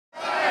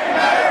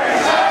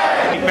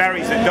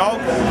a dog.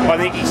 I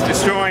think he's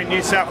destroying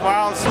New South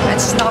Wales.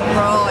 It's not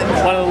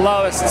right. One of the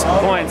lowest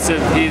points of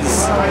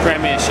his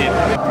premiership.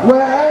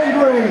 We're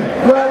angry,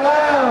 we're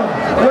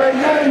loud, we're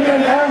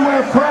union and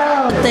we're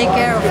proud. Take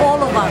care of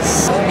all of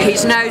us.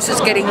 His nose is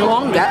getting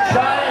longer.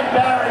 Shame,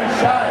 Barry,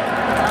 shame.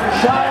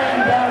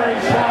 Shame, Barry,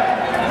 shame.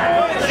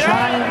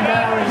 Shame,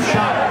 Barry,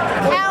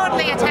 shame.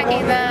 Cowardly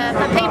attacking the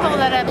people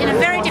that are in a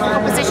very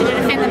difficult position to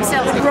defend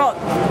themselves. Rot.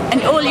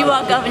 And all you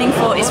are governing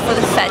for is for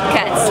the fat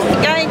cats.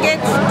 Go and get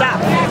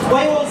stuff.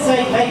 We will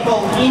see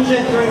people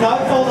injured through no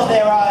fault of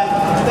their own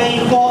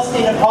being forced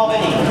into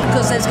poverty.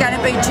 Because there's going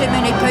to be too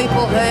many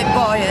people hurt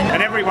by it.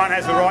 And everyone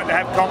has a right to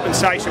have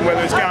compensation,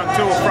 whether it's going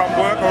to or from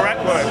work or at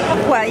work.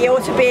 Well, you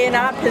ought to be in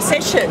our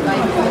possession.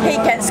 He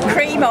gets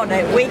cream on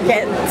it, we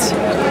get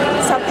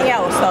something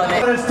else on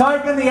it. It has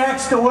taken the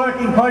axe to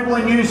working people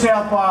in New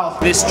South Wales.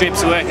 This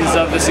strips workers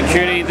of the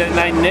security that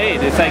they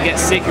need. If they get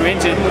sick or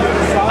injured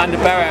under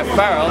Barry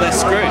O'Farrell, they're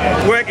screwed.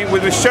 Working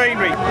with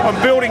machinery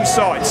on building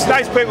sites,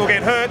 those people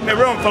get hurt and they're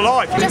ruined for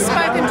life. Just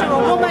spoken to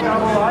a woman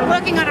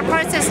working on a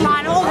process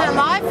line all her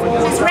life,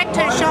 who's wrecked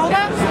her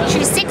shoulder.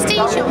 She's 60,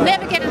 she'll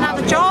never get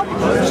another job.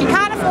 She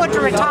can't afford to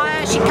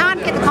retire, she can't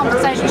get the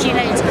compensation she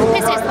needs.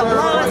 This is the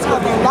lowest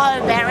of the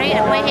low, Barry,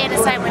 and we're here to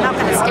say we're not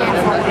going to stand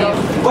for it.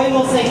 We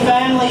will see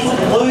families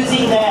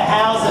losing their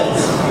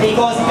houses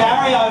because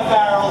Barry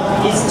O'Farrell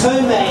is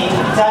too mean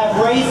to have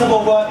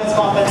reasonable workers'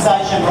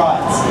 compensation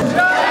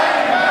rights.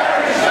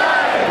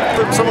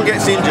 If someone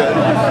gets injured,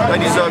 they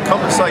deserve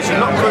compensation,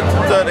 not for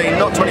 13,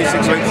 not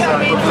 26 weeks, but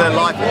for their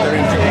life if they're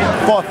injured.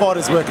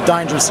 Firefighters work a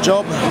dangerous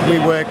job. We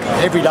work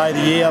every day of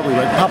the year. We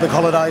work public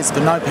holidays for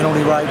no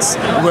penalty rates.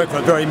 We work for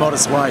a very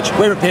modest wage.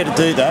 We're prepared to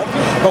do that,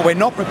 but we're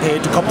not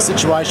prepared to cop a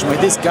situation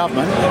where this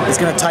government is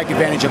going to take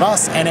advantage of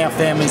us and our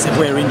families if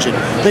we're injured.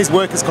 These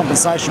workers'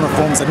 compensation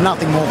reforms are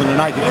nothing more than a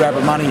naked grab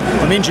of money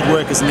from injured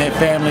workers and their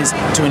families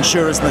to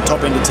insurers in the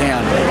top end of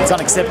town. It's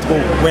unacceptable.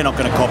 We're not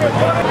going to cop it.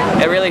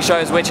 It really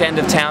shows which end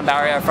of town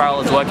Barry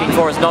O'Farrell is working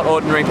for. It's not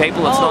ordinary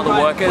people, it's not the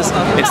workers,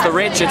 it's the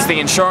rich, it's the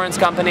insurance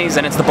companies,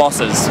 and it's the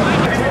bosses.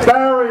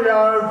 Barry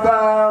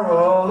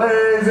O'Farrell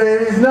is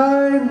his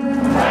name.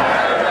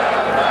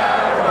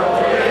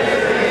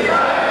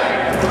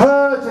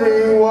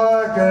 Hurting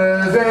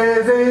workers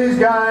is his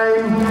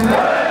game.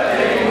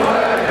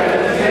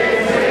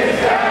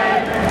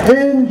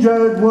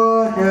 Injured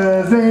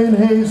workers in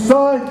his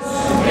sights.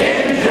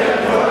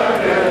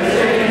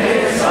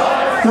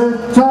 To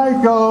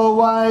take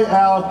away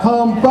our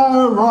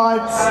compo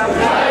rights.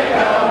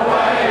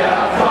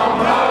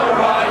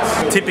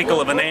 Typical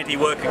of an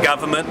anti-worker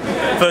government.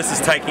 Versus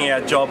taking our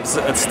jobs,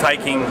 it's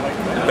taking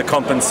the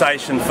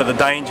compensation for the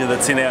danger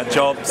that's in our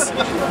jobs.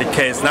 It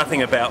cares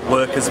nothing about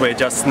workers, we're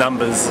just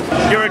numbers.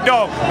 You're a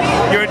dog,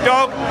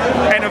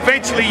 and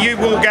eventually you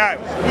will go.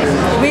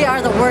 We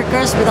are the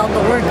workers. Without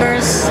the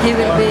workers, he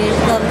will be,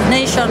 the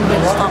nation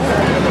will stop.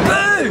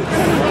 Boo!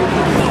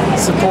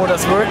 Support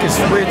us workers.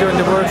 We're doing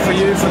the work for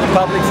you, for the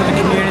public, for the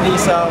community,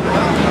 so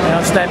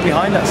stand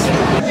behind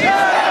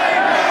us.